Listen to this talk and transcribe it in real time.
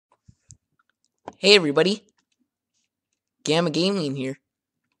Hey everybody, Gamma Gaming here,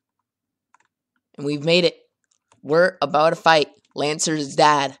 and we've made it. We're about to fight Lancer's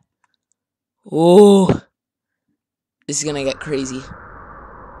dad. Oh, this is gonna get crazy.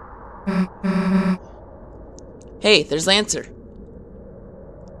 Hey, there's Lancer.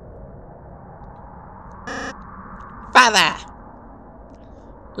 Father!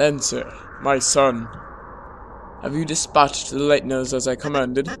 Lancer, my son, have you dispatched the Lightners as I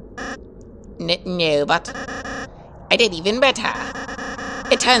commanded? No, but I did even better.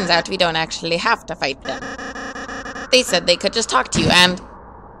 It turns out we don't actually have to fight them. They said they could just talk to you and...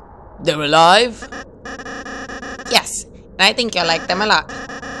 They're alive? Yes, and I think you'll like them a lot.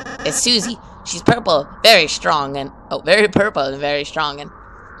 There's Susie. She's purple, very strong, and... Oh, very purple and very strong, and...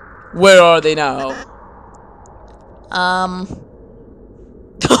 Where are they now?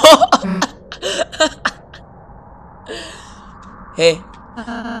 Hey.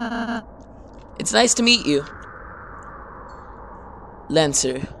 It's nice to meet you.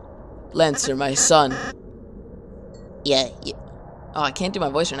 Lancer, my son. Yeah. Oh, I can't do my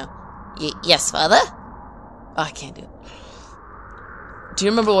voice right now. Yes, father? Oh, I can't do it. Do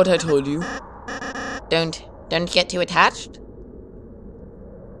you remember what I told you? Don't get too attached.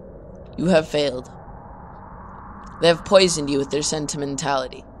 You have failed. They have poisoned you with their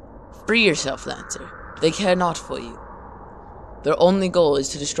sentimentality. Free yourself, Lancer. They care not for you. Their only goal is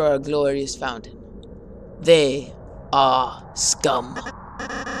to destroy our glorious fountain. They are scum.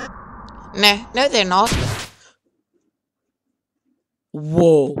 No, they're not.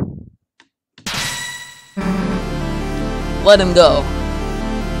 Whoa. Let him go.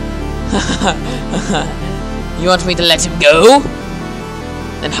 You want me to let him go?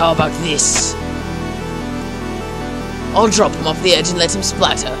 Then how about this? I'll drop him off the edge and let him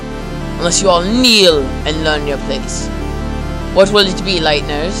splatter. Unless you all kneel and learn your place. What will it be,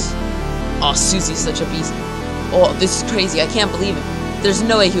 Lightners? Oh, Susie's such a beast. Oh, this is crazy. I can't believe it. There's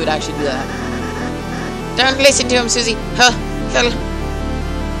no way he would actually do that. Don't listen to him, Susie. He'll...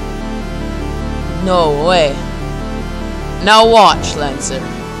 No way. Now watch, Lancer.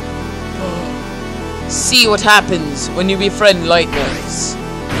 See what happens when you befriend Lightners.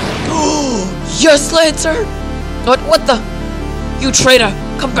 Yes, Lancer! What the? You traitor!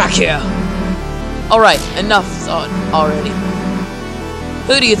 Come back here! Alright, enough already.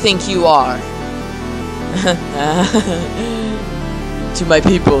 Who do you think you are? To my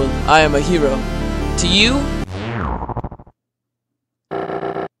people, I am a hero. To you,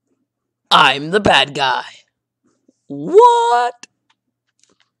 I'm the bad guy. What?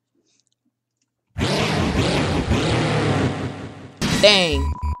 Dang.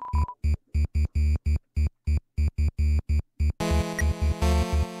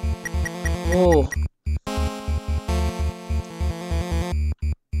 Whoa.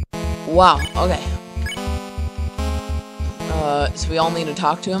 Wow, okay. So we all need to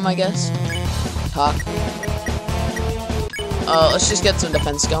talk to him, I guess? Talk. Let's just get some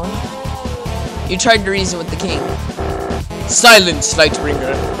defense going. You tried to reason with the king. Silence,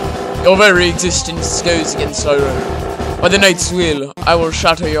 Lightbringer. Your very existence goes against our own. By the knight's will, I will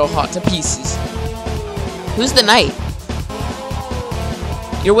shatter your heart to pieces. Who's the knight?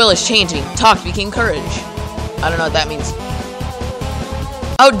 Your will is changing. Talk became courage. I don't know what that means.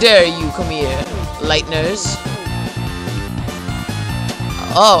 How dare you come here, Lightners?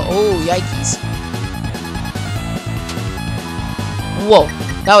 Oh, yikes. Whoa,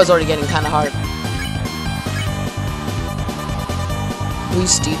 that was already getting kind of hard.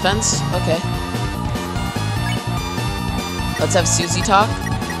 Boost defense? Okay. Let's have Susie talk.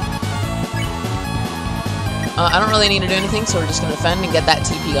 I don't really need to do anything, so we're just gonna defend and get that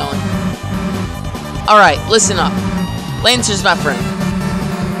TP going. Alright, listen up. Lancer's my friend.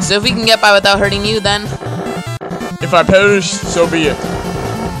 So if we can get by without hurting you, then... If I perish, so be it.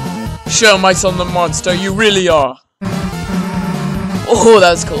 Show my son the monster you really are. Oh, that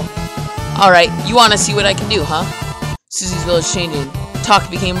was cool. Alright, you wanna see what I can do, huh? Susie's will is changing. Talk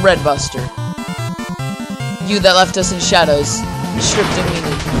became Redbuster. You that left us in shadows, stripped of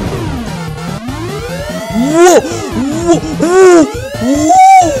meaning. Whoa! Whoa! Whoa!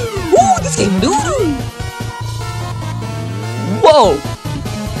 Whoa! This game noodle! Whoa!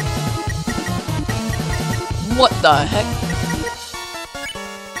 What the heck?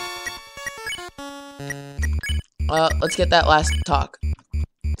 Let's get that last talk.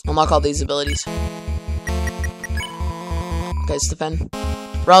 Unlock all these abilities. Okay, Stefan.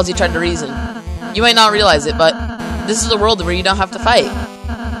 Ralsei tried to reason. You might not realize it, but this is a world where you don't have to fight.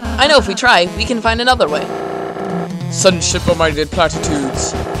 I know if we try, we can find another way. Sunship-minded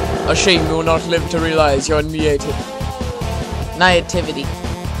platitudes. A shame you will not live to realize your naivety. Naivety.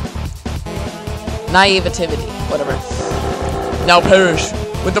 Naivety. Whatever. Now perish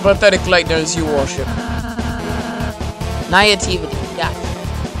with the pathetic lightners you worship. Naivety. Yeah.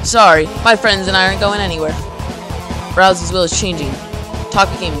 Sorry, my friends and I aren't going anywhere. Rousey's will is changing. Talk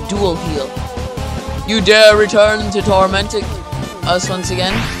became dual heal. You dare return to tormenting us once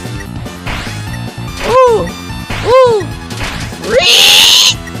again? Ooh! Ooh!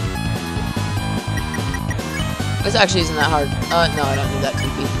 This actually isn't that hard. No, I don't need that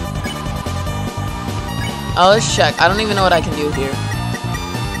TP. Oh, let's check. I don't even know what I can do here.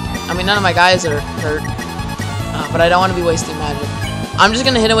 I mean, none of my guys are hurt. But I don't want to be wasting magic. I'm just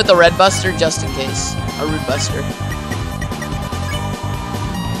gonna hit him with the red buster just in case. A rude buster.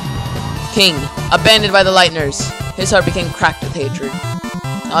 King, abandoned by the Lightners. His heart became cracked with hatred.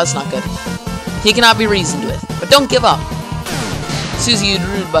 Oh, that's not good. He cannot be reasoned with. But don't give up. Susie,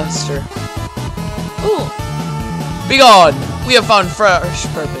 rude buster. Ooh. Begone! We have found fresh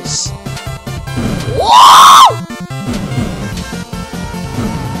purpose. Whoa!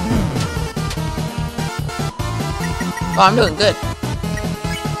 Oh, I'm doing good.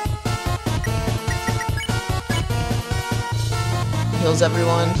 Heals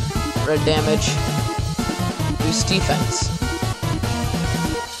everyone. Red damage. Boost defense.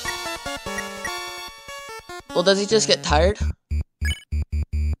 Well, does he just get tired?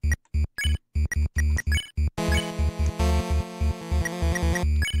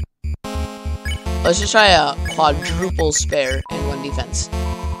 Let's just try a quadruple spare and 1 defense.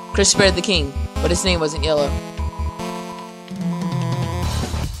 Chris spared the king, but his name wasn't yellow.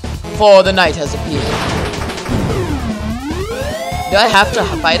 For the night has appeared. Do I have to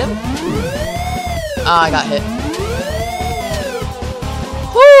fight him? Ah, I got hit.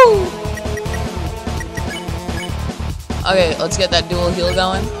 Whoo! Okay, let's get that dual heal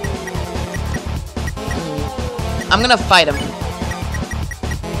going. I'm gonna fight him.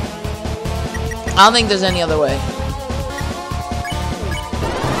 I don't think there's any other way.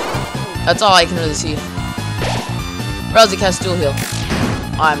 That's all I can really see. Rousey cast dual heal.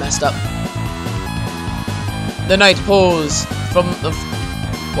 Oh, I messed up. The night pulls from the...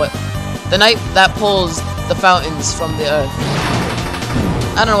 What? The night that pulls the fountains from the earth.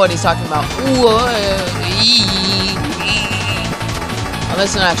 I don't know what he's talking about. Oh,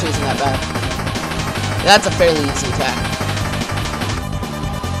 this one actually isn't that bad. That's a fairly easy attack.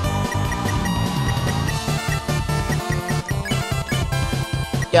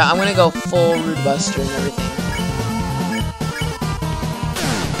 Yeah, I'm gonna go full Rude Buster and everything.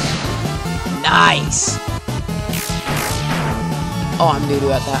 Nice! Oh, I'm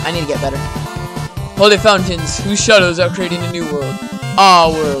doo-doo at that. I need to get better. Holy fountains, whose shadows are creating a new world.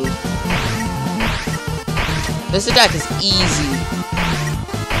 Our world. This attack is easy.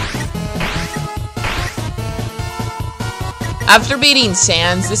 After beating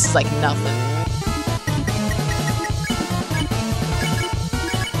Sands, this is like nothing.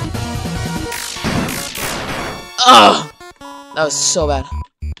 Ugh! That was so bad.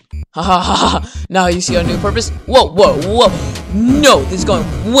 Ha ha ha ha! Now you see our new purpose? Whoa, whoa, whoa! No! This is going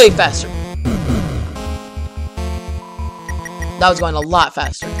way faster. That was going a lot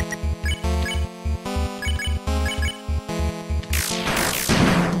faster.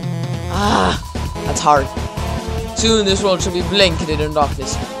 Ah! That's hard. Soon this world shall be blanketed in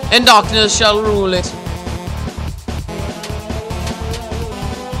darkness, and darkness shall rule it.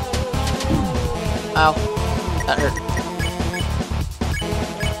 Ow. That hurt.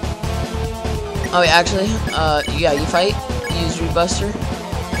 Oh wait, actually, yeah, you fight, use Rude Buster.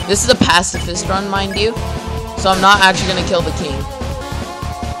 This is a pacifist run, mind you, so I'm not actually gonna kill the king.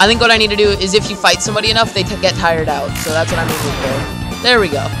 I think what I need to do is if you fight somebody enough, they get tired out, so that's what I'm aiming for. There we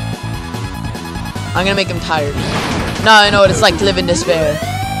go. I'm gonna make him tired. Now I know what it's like to live in despair.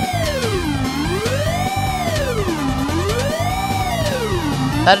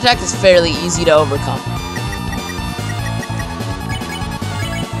 That attack is fairly easy to overcome.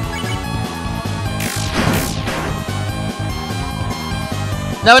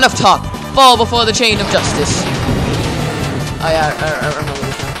 Now enough talk. Fall before the chain of justice. Oh yeah, I remember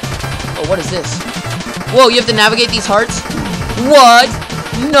this now. Oh, what is this? Whoa, you have to navigate these hearts? What?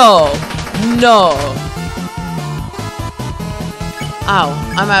 No. No. Ow,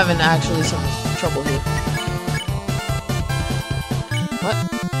 I'm having actually some trouble here. What?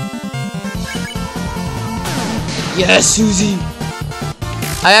 Yes, Susie!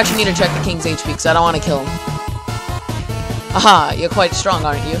 I actually need to check the king's HP because I don't want to kill him. Aha, you're quite strong,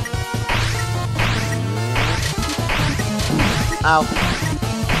 aren't you? Ow.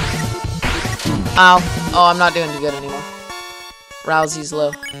 Ow. Oh, I'm not doing too good anymore. Rousey's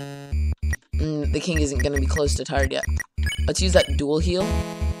low. The king isn't going to be close to tired yet. Let's use that dual heal.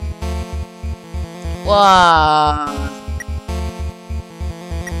 Wow.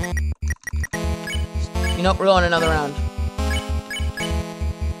 You know, we're going another round.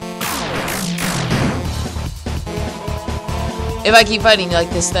 If I keep fighting like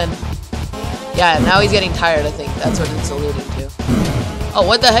this, then... Yeah, now he's getting tired, I think. That's what it's alluding to. Oh,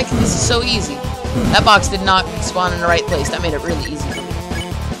 what the heck? This is so easy. That box did not spawn in the right place. That made it really easy for me.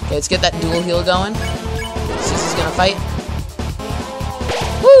 Okay, let's get that dual heal going. Susie's gonna fight.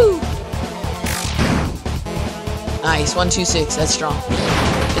 Woo! Nice, 1-2-6. That's strong.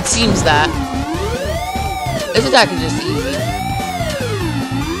 It seems that. This attack is just easy.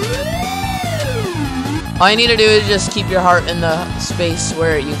 All you need to do is just keep your heart in the space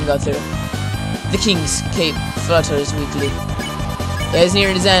where you can go through. The King's Cape flutters weakly. Yeah, he's near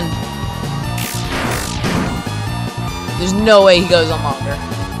his end. There's no way he goes on longer.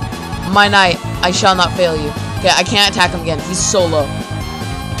 My knight, I shall not fail you. Okay, I can't attack him again. He's so low.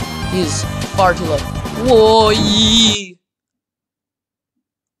 He is far too low. Whoa, yee.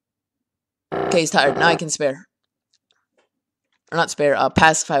 Okay, he's tired. Now I can spare. Or not spare,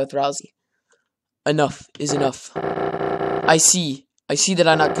 pacify with Rousey. Enough is enough. I see that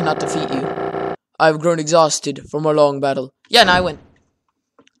I cannot defeat you. I have grown exhausted from our long battle. Yeah, now I win.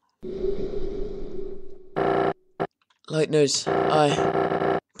 Lightners,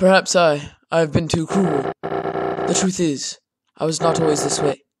 perhaps I have been too cruel. The truth is, I was not always this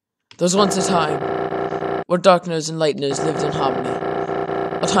way. There was once a time where darkners and lightners lived in harmony.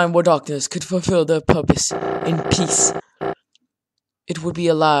 A time where darkness could fulfill their purpose in peace. It would be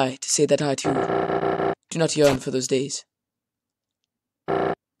a lie to say that I too do not yearn for those days.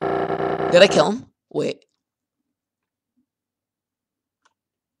 Did I kill him? Wait.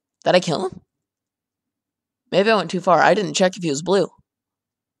 Did I kill him? Maybe I went too far. I didn't check if he was blue.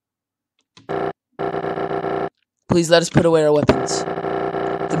 Please let us put away our weapons.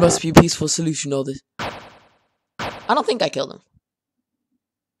 There must be a peaceful solution to all this. I don't think I killed him.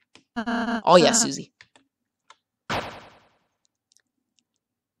 Oh yeah, Susie.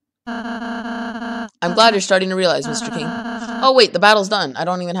 I'm glad you're starting to realize, Mr. King. Oh wait, the battle's done. I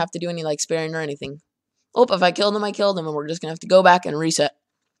don't even have to do any, like, sparing or anything. Oh, if I killed him, I killed him, and we're just gonna have to go back and reset.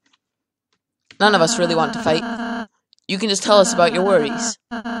 None of us really want to fight. You can just tell us about your worries.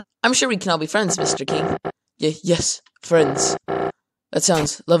 I'm sure we can all be friends, Mr. King. Yes, friends. That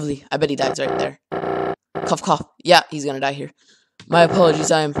sounds lovely. I bet he dies right there. Cough, cough. Yeah, he's gonna die here. My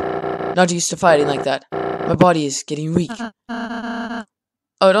apologies, I am not used to fighting like that. My body is getting weak.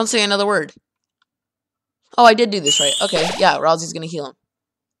 Oh, don't say another word. Oh, I did do this right. Okay, yeah, Rousey's gonna heal him.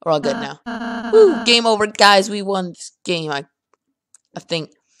 We're all good now. Woo, game over, guys. We won this game, I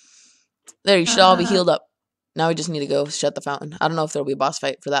think. There, you should all be healed up. Now we just need to go shut the fountain. I don't know if there'll be a boss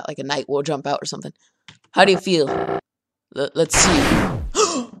fight for that, like a knight will jump out or something. How do you feel? Let's see.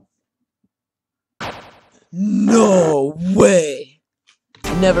 No way.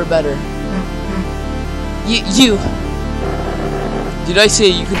 Never better. You. Did I say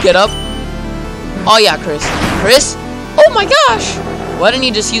you could get up? Oh yeah, Chris. Chris? Oh my gosh! Why didn't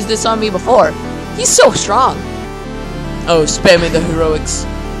he just use this on me before? He's so strong. Oh, spare me the heroics.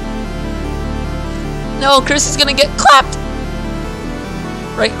 No, Chris is gonna get clapped!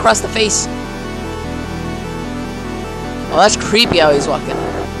 Right across the face. Oh, that's creepy how he's walking.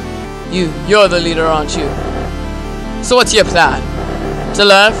 You're the leader, aren't you? So what's your plan? To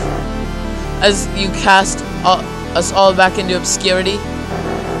laugh? As you cast us all back into obscurity?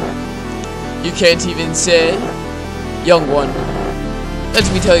 You can't even say? Young one,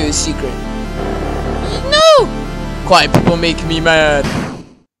 let me tell you a secret. No! Quiet people make me mad.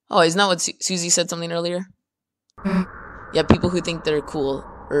 Oh, isn't that what Susie said something earlier? Yeah, people who think they're cool.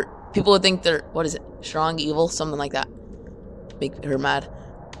 Or people who think they're, what is it? Strong, evil? Something like that. Make her mad.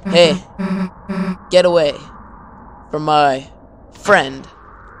 Hey, get away from my friend.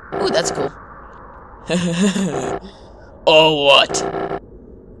 Ooh, that's cool. Oh, what?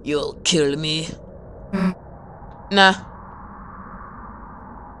 You'll kill me? Nah.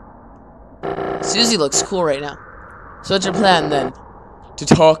 Susie looks cool right now. So what's your plan then? To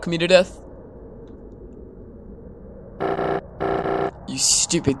talk me to death? You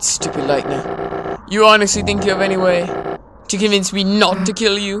stupid lightner. You honestly think you have any way to convince me not to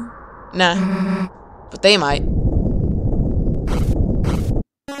kill you? Nah. But they might.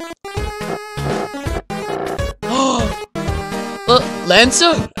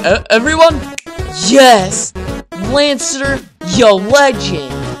 Lancer? Everyone? Yes! Lancer, your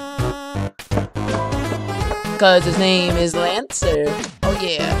legend! Because his name is Lancer. Oh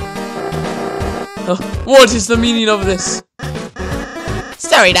yeah. What is the meaning of this?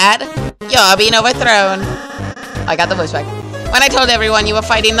 Sorry, Dad. You're being overthrown. I got the voice back. When I told everyone you were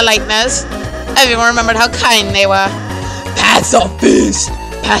fighting the Lightners, Everyone remembered how kind they were. Pacifist!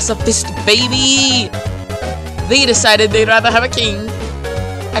 Pacifist, baby! They decided they'd rather have a king.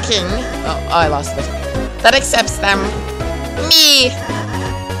 A king Oh, I lost it. that accepts them. Me.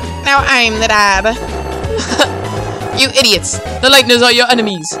 Now I'm the dad. You idiots! The Lightners are your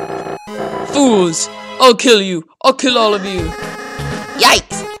enemies! Fools! I'll kill you! I'll kill all of you!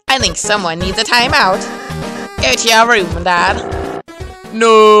 Yikes! I think someone needs a timeout. Go to your room, Dad.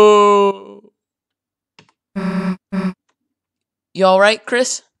 No! You alright,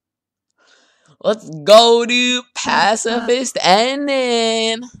 Chris? Let's go to pacifist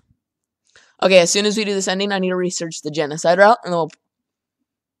ending! Okay, as soon as we do this ending, I need to research the genocide route, and then we'll...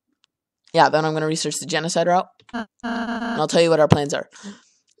 Yeah, then I'm gonna research the genocide route, and I'll tell you what our plans are.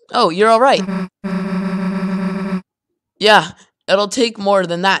 Oh, you're alright. Yeah, it'll take more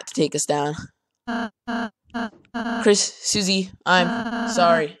than that to take us down. Chris, Susie, I'm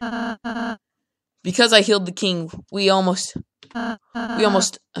sorry. Because I healed the king, we almost,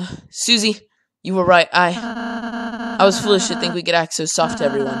 Susie, you were right, I was foolish to think we could act so soft to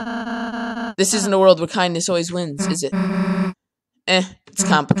everyone. This isn't a world where kindness always wins, is it? It's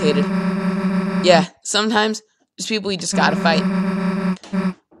complicated. Yeah, sometimes there's people you just gotta fight.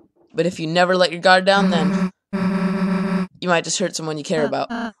 But if you never let your guard down, then you might just hurt someone you care about.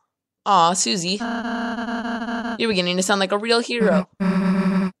 Aw, Susie. You're beginning to sound like a real hero.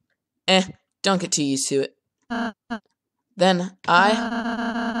 Don't get too used to it. Then,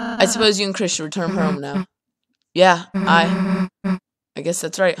 I suppose you and Chris should return home now. Yeah, I guess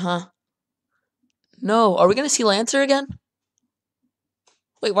that's right, huh? No, are we gonna see Lancer again?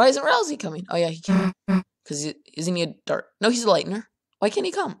 Wait, why isn't Rousey coming? Oh yeah, he can't. Because isn't he a dart? No, he's a lightner. Why can't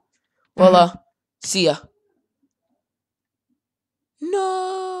he come? Well, see ya.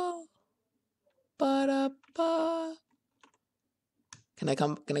 No. Ba-da-ba. Can I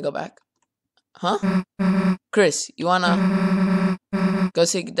go back? Huh? Chris, you wanna go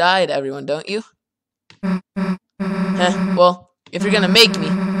say goodbye to everyone, don't you? Well, if you're gonna make me,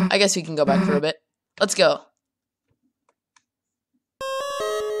 I guess we can go back for a bit. Let's go.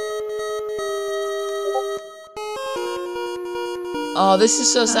 Oh, this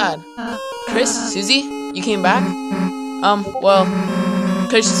is so sad. Chris, Susie, you came back? Well,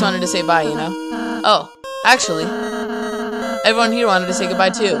 Chris just wanted to say bye, you know? Oh, actually, everyone here wanted to say goodbye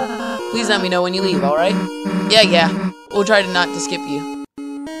too. Please let me know when you leave, alright? Yeah. We'll try to not to skip you.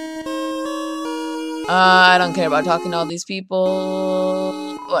 I don't care about talking to all these people.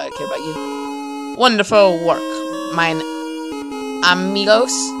 Oh, I care about you. Wonderful work, mine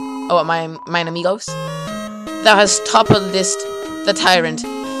amigos. Oh, mine amigos. Thou hast toppled the tyrant,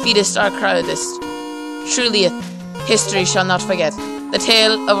 feedest our crowdest. Truly, history shall not forget the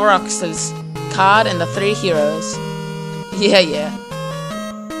tale of Roxas, Cod, and the 3 heroes. Yeah.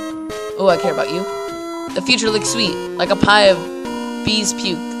 Oh, I care about you. The future looks sweet, like a pie of bees'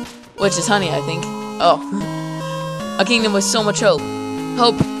 puke, which is honey, I think. Oh, a kingdom with so much hope.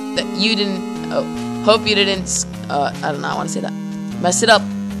 Hope that you didn't. Oh, hope you didn't. I don't know. I want to say that. Mess it up.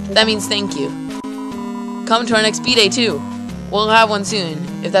 That means thank you. Come to our next B-Day too. We'll have one soon,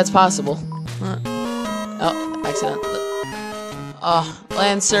 if that's possible. Oh, accident. Oh,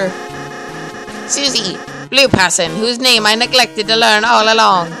 Lancer. Susie, Blue Passon, whose name I neglected to learn all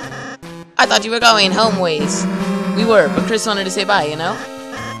along. I thought you were going homeways. We were, but Chris wanted to say bye, you know?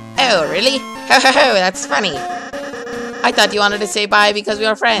 Oh, really? Ho ho ho, that's funny. I thought you wanted to say bye because we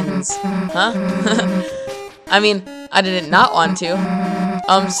are friends. Huh? I mean, I didn't not want to.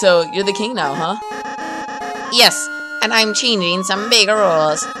 So you're the king now, huh? Yes, and I'm changing some big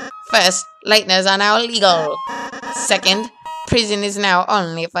rules. First, lighteners are now legal. Second, prison is now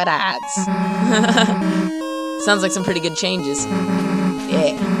only for dads. Sounds like some pretty good changes.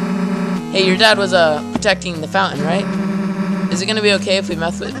 Yeah. Hey, your dad was protecting the fountain, right? Is it gonna be okay if we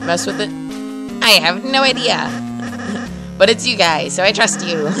mess with it? I have no idea. But it's you guys, so I trust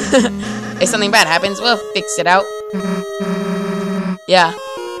you. If something bad happens, we'll fix it out. Yeah.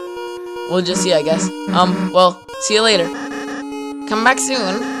 We'll just see, I guess. Well, see you later. Come back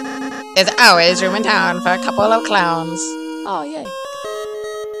soon. There's always room in town for a couple of clowns. Oh, yay.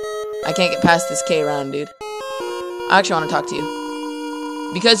 I can't get past this K round, dude. I actually want to talk to you.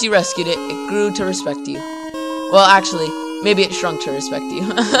 Because you rescued it, it grew to respect you. Well, actually, maybe it shrunk to respect you.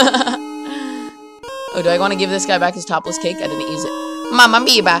 Oh, do I want to give this guy back his topless cake? I didn't use it. Mamma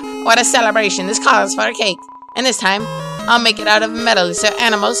Mia, what a celebration. This calls for a cake. And this time, I'll make it out of metal so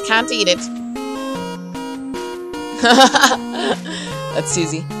animals can't eat it. That's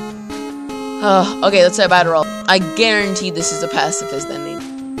Susie. Oh, okay, let's say a battle roll. I guarantee this is a pacifist ending.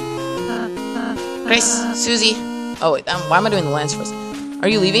 Chris, Susie. Oh, wait, why am I doing the lance first? Are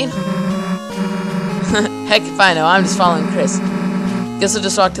you leaving? Heck if I know, I'm just following Chris. Guess we'll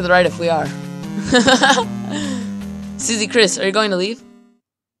just walk to the right if we are. Susie, Chris, are you going to leave?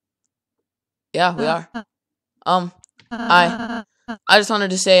 Yeah, we are. I just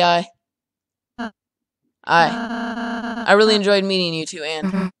wanted to say I really enjoyed meeting you two,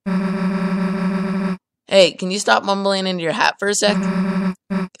 and hey, can you stop mumbling into your hat for a sec?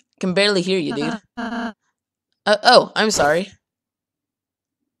 Can barely hear you, dude. Oh, I'm sorry.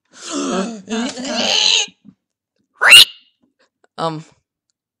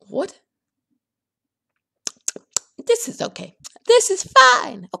 What? This is okay. This is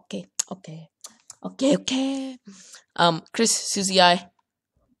fine. Okay. Chris, Susie, I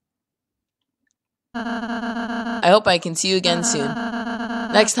hope I can see you again soon.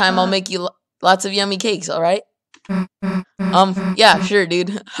 Next time, I'll make you lots of yummy cakes, alright? Yeah, sure,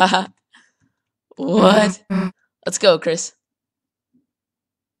 dude. Haha. What? Let's go, Chris.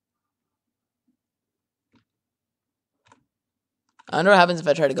 I wonder what happens if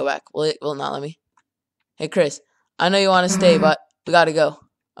I try to go back. Will it not let me? Hey, Chris. I know you want to stay, but we gotta go.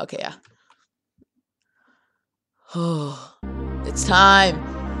 Okay, yeah. It's time.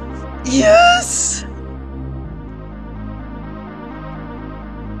 Yes!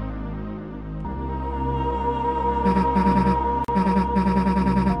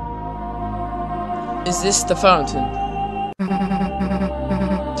 Is this the fountain?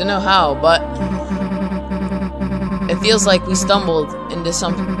 Don't know how, but it feels like we stumbled into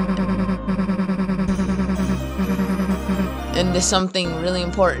something really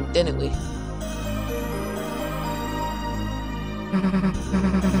important, didn't we?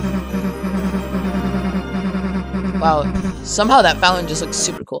 Wow, somehow that fountain just looks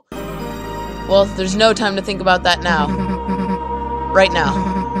super cool. Well, there's no time to think about that now. Right now.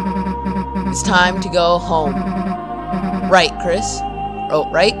 It's time to go home. Right, Chris? Oh,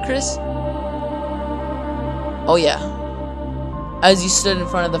 right, Chris? Oh, yeah. As you stood in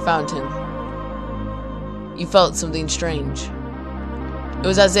front of the fountain, you felt something strange. It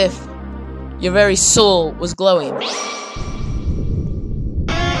was as if your very soul was glowing.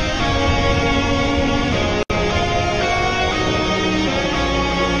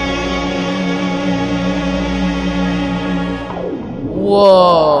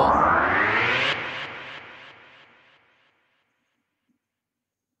 Whoa.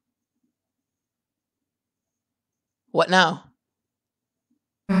 What now?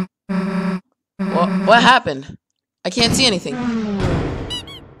 What happened? I can't see anything.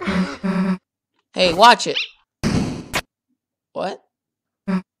 Hey, watch it. What?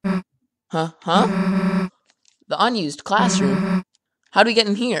 Huh? The unused classroom? How do we get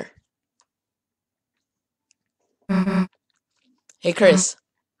in here? Hey, Chris.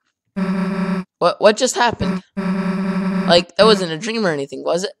 What just happened? Like, that wasn't a dream or anything,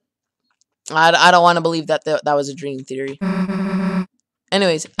 was it? I don't want to believe that was a dream theory.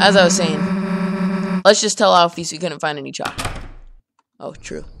 Anyways, as I was saying, let's just tell Alphys we couldn't find any chocolate. Oh,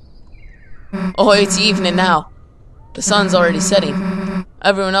 true. Oh, it's evening now. The sun's already setting.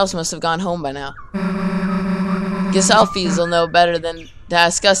 Everyone else must have gone home by now. Guess Alphys will know better than to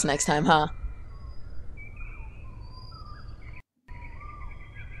ask us next time, huh?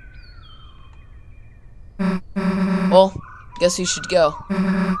 Well, guess we should go.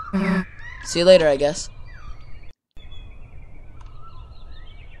 See you later, I guess.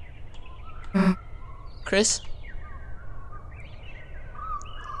 Chris?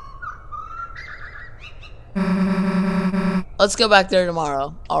 Let's go back there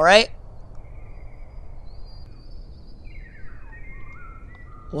tomorrow, alright?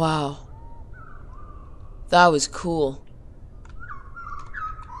 Wow. That was cool.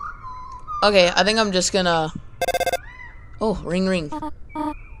 Okay, I think I'm just gonna... Oh, ring.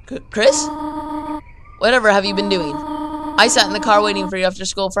 Chris? Whatever have you been doing? I sat in the car waiting for you after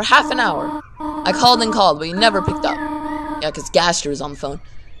school for half an hour. I called and called, but you never picked up. Yeah, because Gaster was on the phone.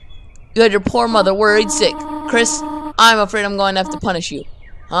 You had your poor mother worried sick. Chris, I'm afraid I'm going to have to punish you.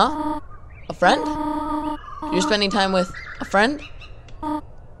 Huh? A friend? You're spending time with a friend?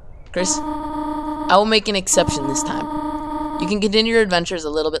 Chris, I will make an exception this time. You can continue your adventures a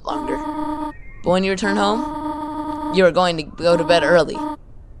little bit longer. But when you return home, you are going to go to bed early.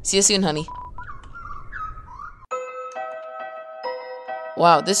 See you soon, honey.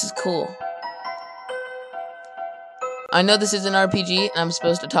 Wow, this is cool. I know this is an RPG, and I'm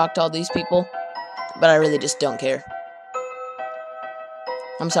supposed to talk to all these people, but I really just don't care.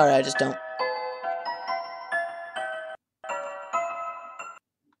 I'm sorry, I just don't.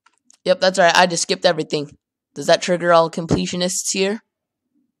 Yep, that's right, I just skipped everything. Does that trigger all completionists here?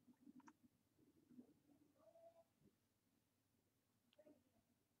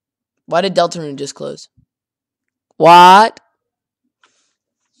 Why did Deltarune just close? What?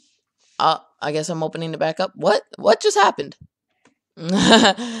 I guess I'm opening it back up. What? What just happened?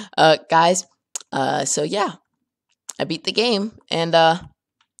 Guys. So yeah, I beat the game, and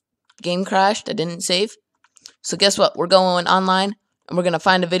game crashed. I didn't save. So guess what? We're going online, and we're gonna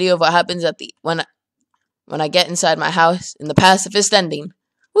find a video of what happens at the when I get inside my house in the pacifist ending.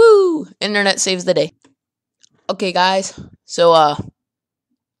 Woo! Internet saves the day. Okay, guys. So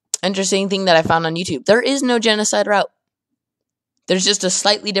interesting thing that I found on YouTube. There is no genocide route. There's just a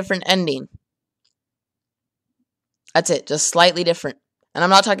slightly different ending. That's it, just slightly different. And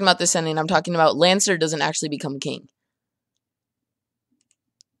I'm not talking about this ending, I'm talking about Lancer doesn't actually become king.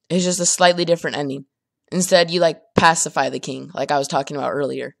 It's just a slightly different ending. Instead, you like pacify the king, like I was talking about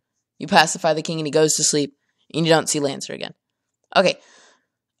earlier. You pacify the king and he goes to sleep, and you don't see Lancer again. Okay.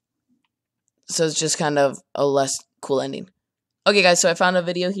 So it's just kind of a less cool ending. Okay, guys, so I found a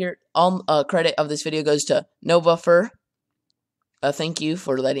video here. All credit of this video goes to Nova Fur. Thank you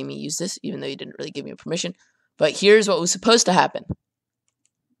for letting me use this, even though you didn't really give me permission. But here's what was supposed to happen.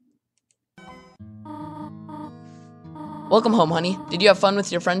 Welcome home, honey. Did you have fun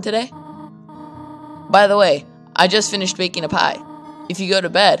with your friend today? By the way, I just finished baking a pie. If you go to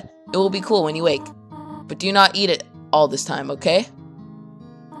bed, it will be cool when you wake. But do not eat it all this time, okay?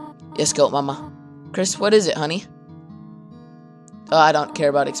 Yes, goat mama. Chris, what is it, honey? Oh, I don't care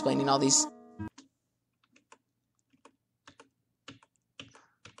about explaining all these.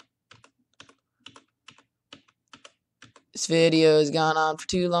 This video has gone on for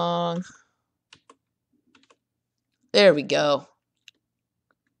too long. There we go.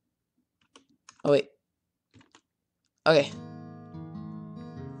 Oh, wait. Okay.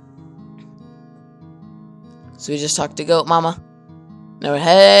 So we just talked to Goat Mama. Now we're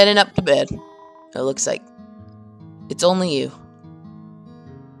heading up to bed. It looks like it's only you.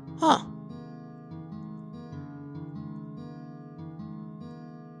 Huh.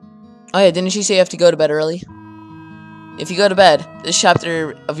 Oh yeah, didn't she say you have to go to bed early? If you go to bed, this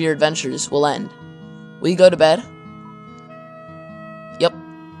chapter of your adventures will end. Will you go to bed? Yep.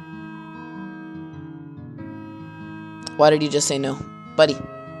 Why did you just say no? Buddy.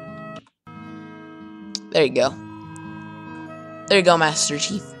 There you go. There you go, Master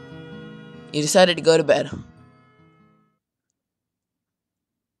Chief. You decided to go to bed.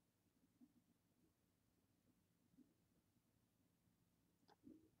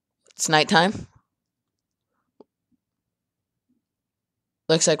 It's nighttime.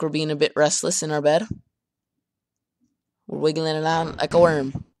 Looks like we're being a bit restless in our bed. We're wiggling around like a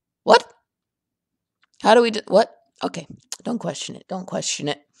worm. What? How do we do? What? Okay. Don't question it. Don't question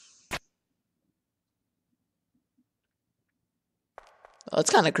it. Oh, it's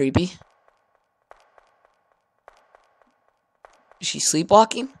kind of creepy. Is she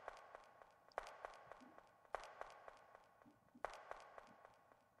sleepwalking?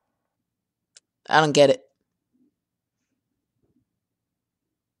 I don't get it.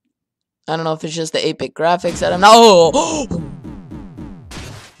 I don't know if it's just the 8-bit graphics. I don't know.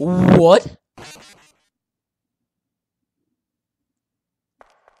 What?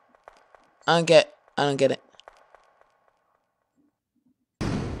 I don't get it.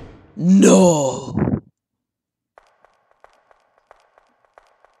 No.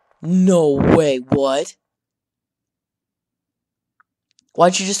 No way. What?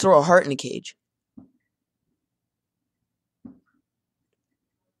 Why'd you just throw a heart in a cage?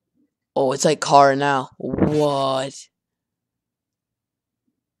 Oh, it's like Car now. What?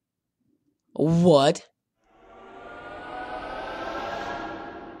 What?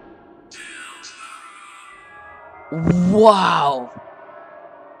 Wow.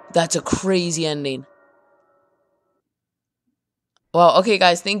 That's a crazy ending. Well, okay,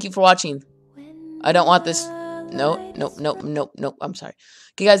 guys, thank you for watching. I don't want this. Nope. I'm sorry.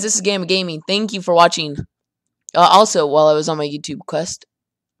 Okay, guys, this is Game of Gaming. Thank you for watching. Also, while I was on my YouTube quest,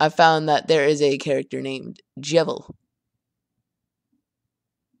 I found that there is a character named Jevil.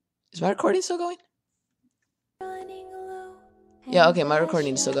 Is my recording still going? Yeah, okay, my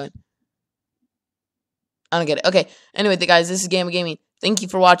recording is still going. I don't get it. Okay, anyway, guys, this is Game of Gaming. Thank you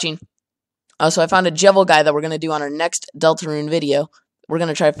for watching. So I found a Jevil guy that we're going to do on our next Deltarune video. We're going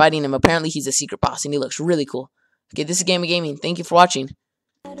to try fighting him. Apparently, he's a secret boss, and he looks really cool. Okay, this is Game of Gaming. Thank you for watching,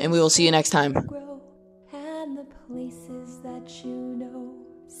 and we will see you next time. And the places that you know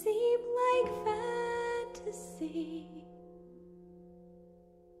seem like fantasy.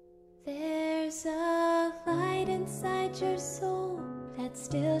 There's a light inside your soul that's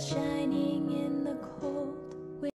still shining in the cold.